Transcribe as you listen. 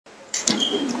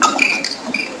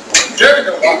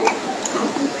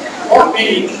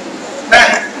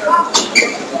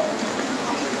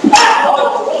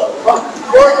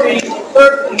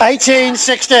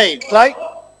18-16. Play.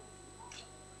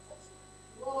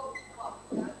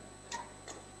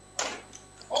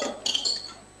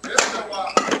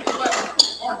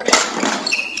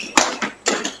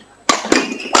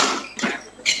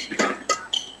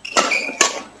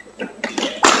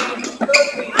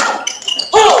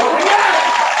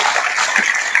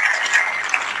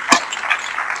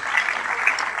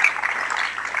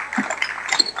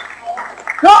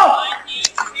 Go!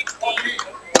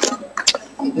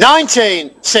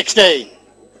 19-16.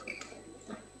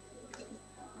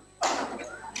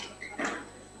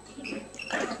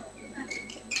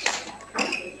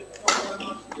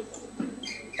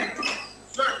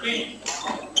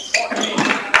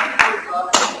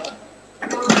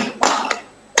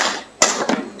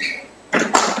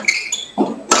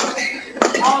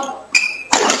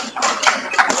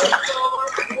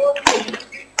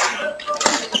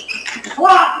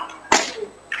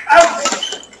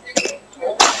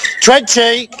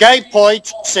 Game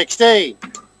point 16.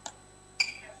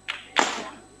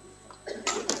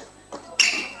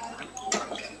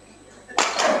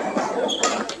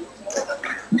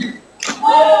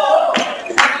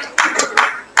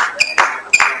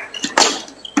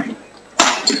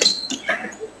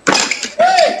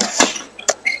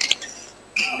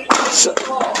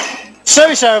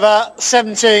 Service over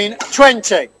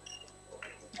 17-20.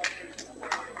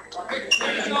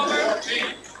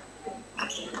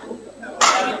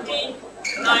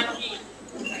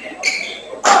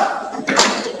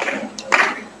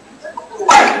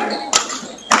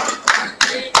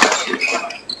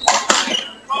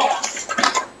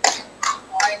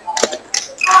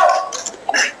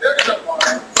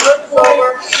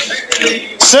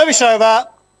 Service over.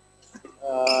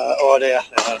 Oh dear,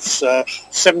 that's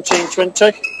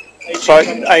 17-20. Sorry,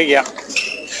 yeah.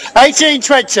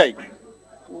 18-20.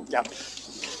 Yeah.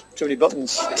 Too many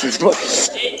buttons.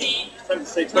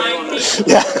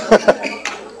 Yeah.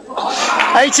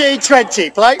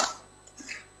 18-20. Play.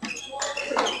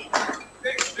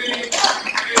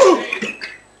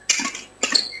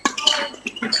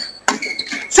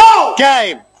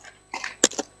 Game.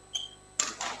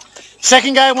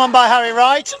 Second game won by Harry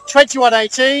Wright,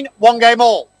 21-18, 1 game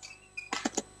all.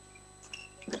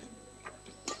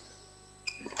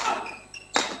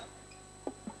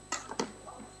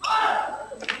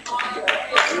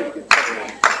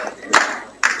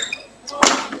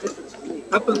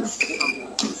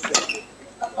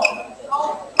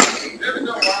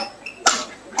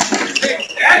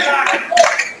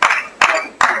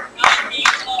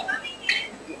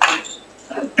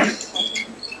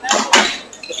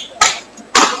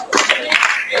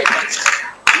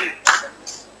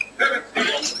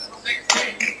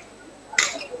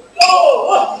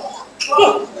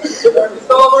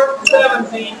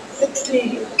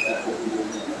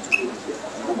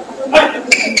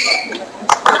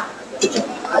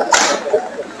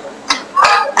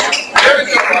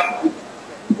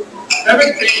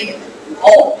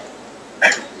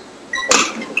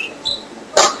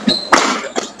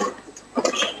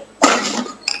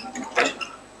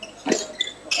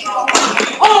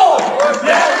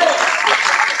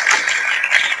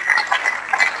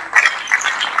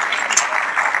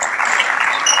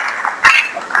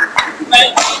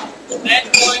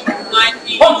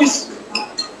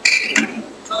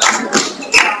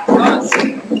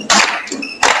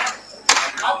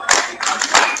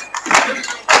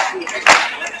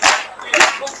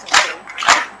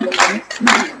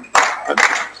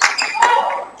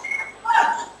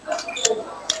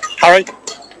 Harry,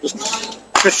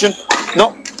 Kristian,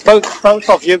 not both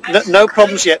of you. No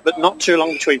problems yet, but not too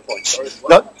long between points.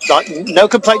 No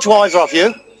complaint to either of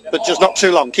you, but just not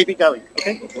too long. Keep it going,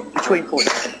 okay? Between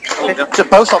points. Okay? To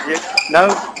both of you, no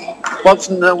one's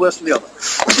no worse than the other.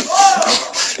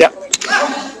 Yeah.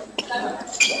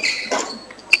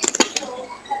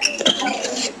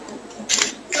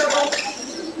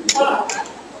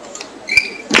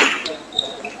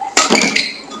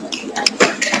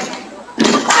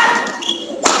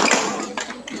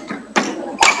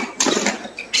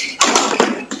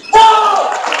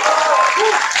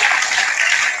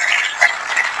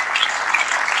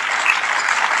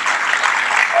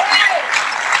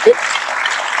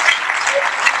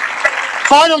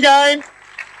 Final game.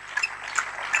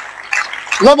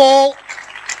 Love all.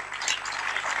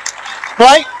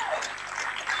 Play.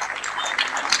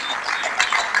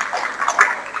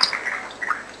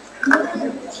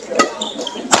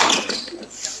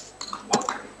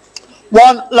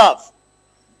 One love.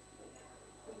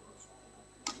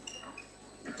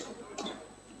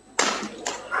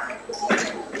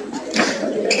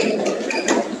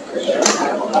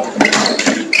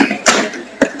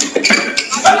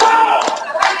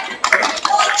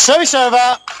 Service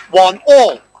over,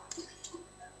 1-all.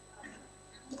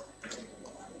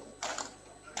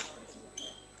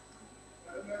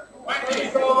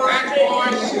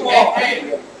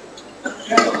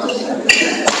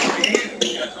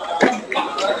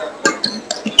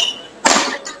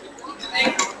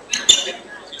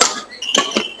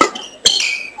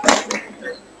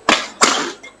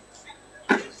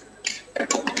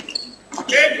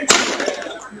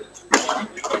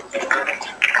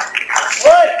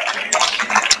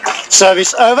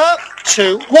 Service over,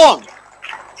 2-1.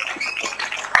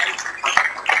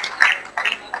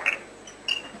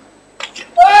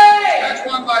 That's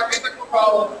one by physical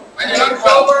problem. When you look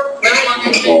over,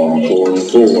 on court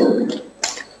 4.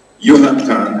 Johan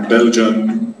Tan,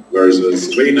 Belgium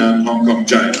versus Weinan, Hong Kong,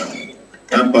 China.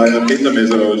 Umpire Peter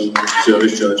Mesos,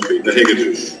 service judge Peter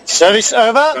Hegedus. Service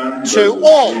over,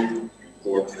 2-all.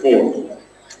 Court 4.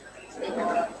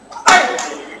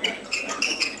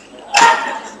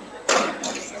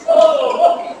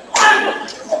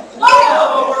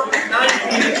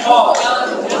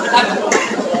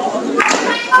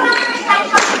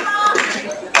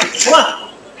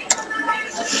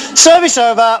 Service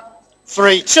over,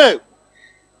 3-2.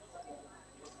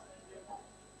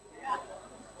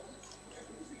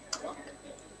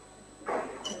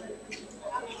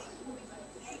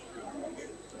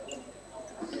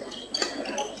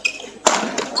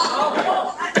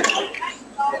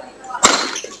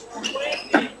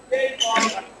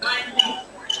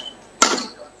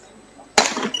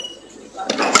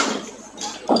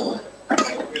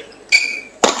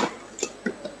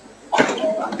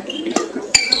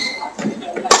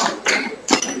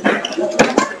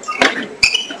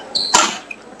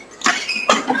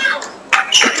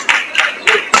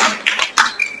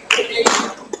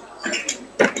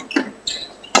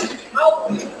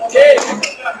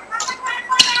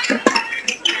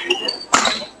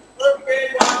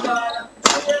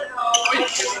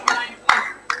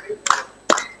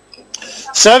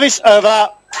 Service over,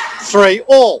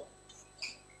 3-all.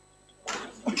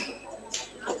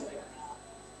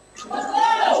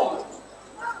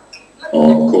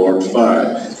 On court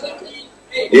 5.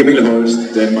 Emil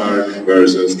Holst, Denmark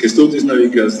versus Kestutis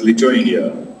Navikas,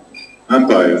 Lithuania.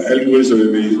 Umpire Elgur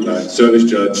Solvi, service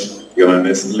judge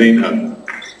Johannes Leinhardt.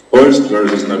 Holst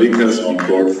versus Navikas on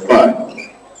court 5.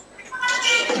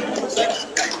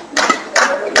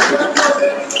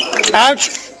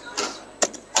 Out.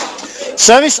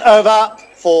 Service over,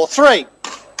 4-3.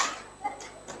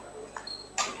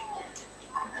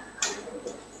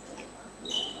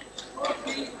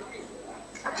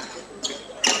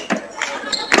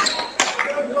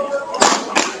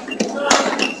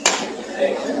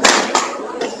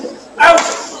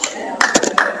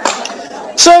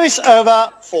 Service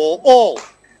over, 4-all.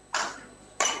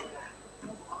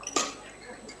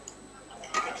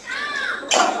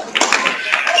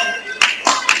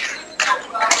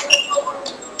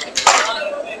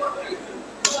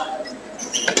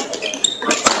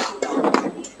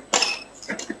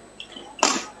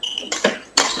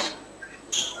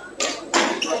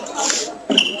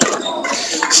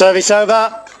 Service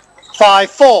over,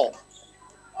 5-4.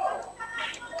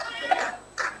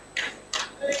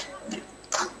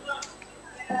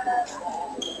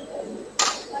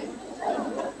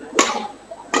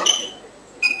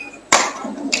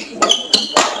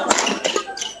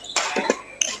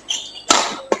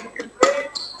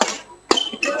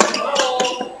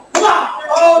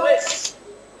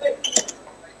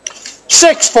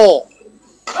 Six, 4.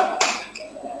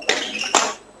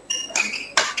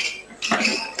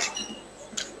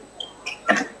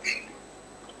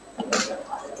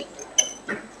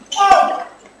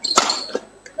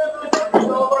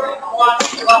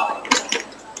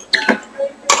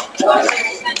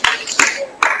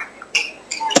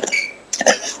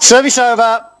 Service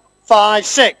over,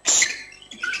 5-6.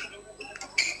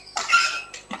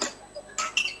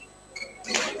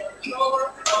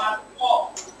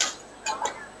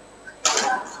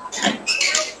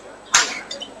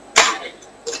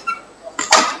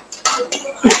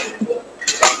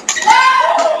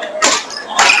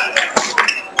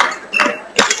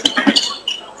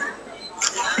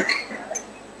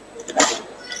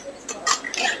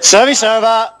 Service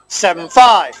over,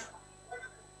 7-5.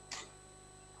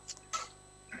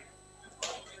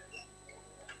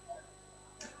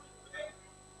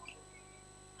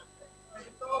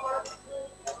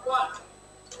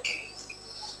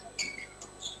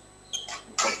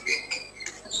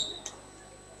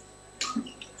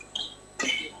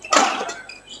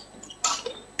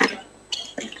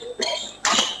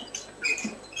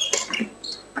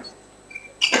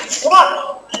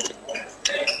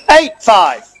 Eight,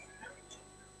 5.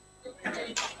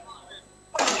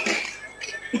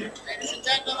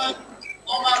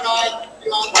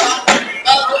 On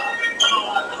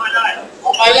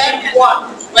my left,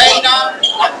 way down,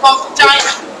 one pump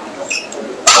China.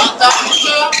 One time,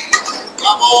 sir.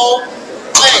 Double,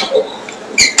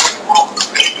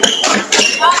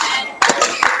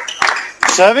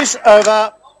 Service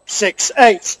over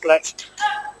 6-8. Let's.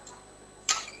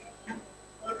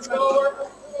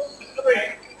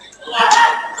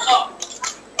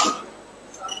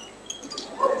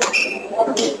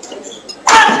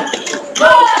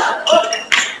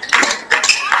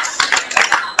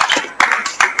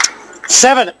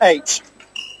 Seven, 8.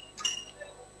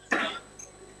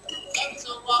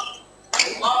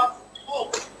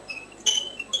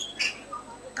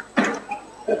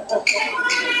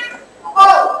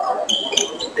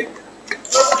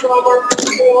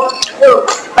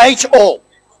 Eight all.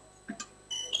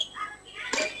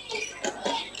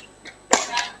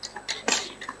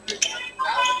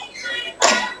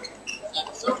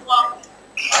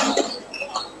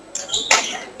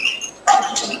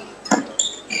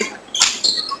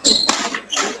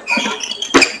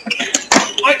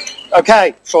 Okay,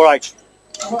 it's all right.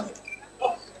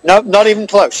 No, not even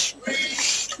close.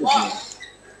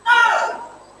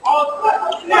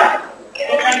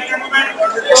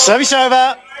 Service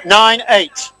over,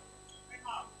 9-8.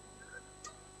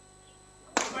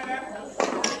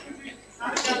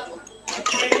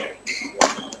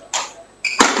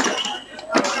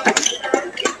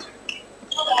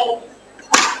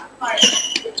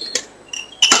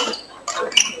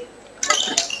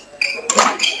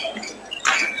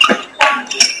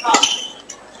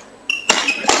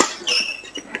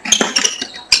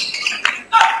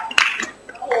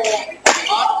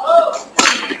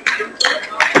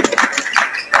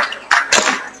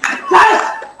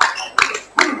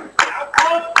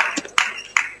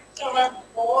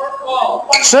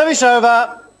 Service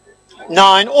over,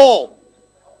 9 all.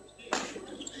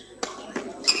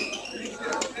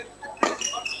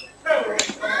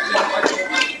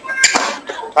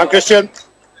 Come Kristian.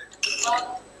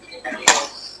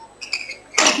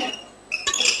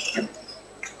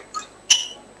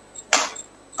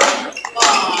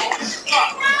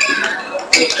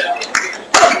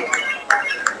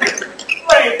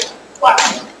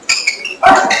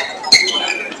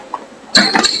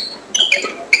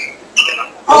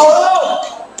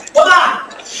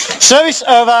 Service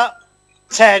over,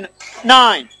 10-9.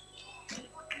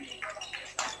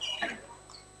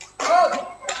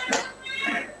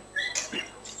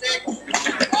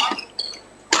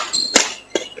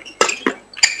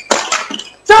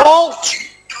 Fault.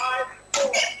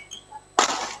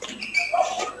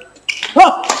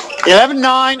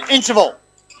 11-9 interval.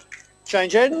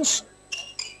 Change ends.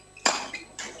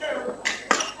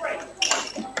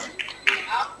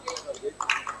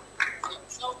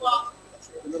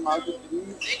 Market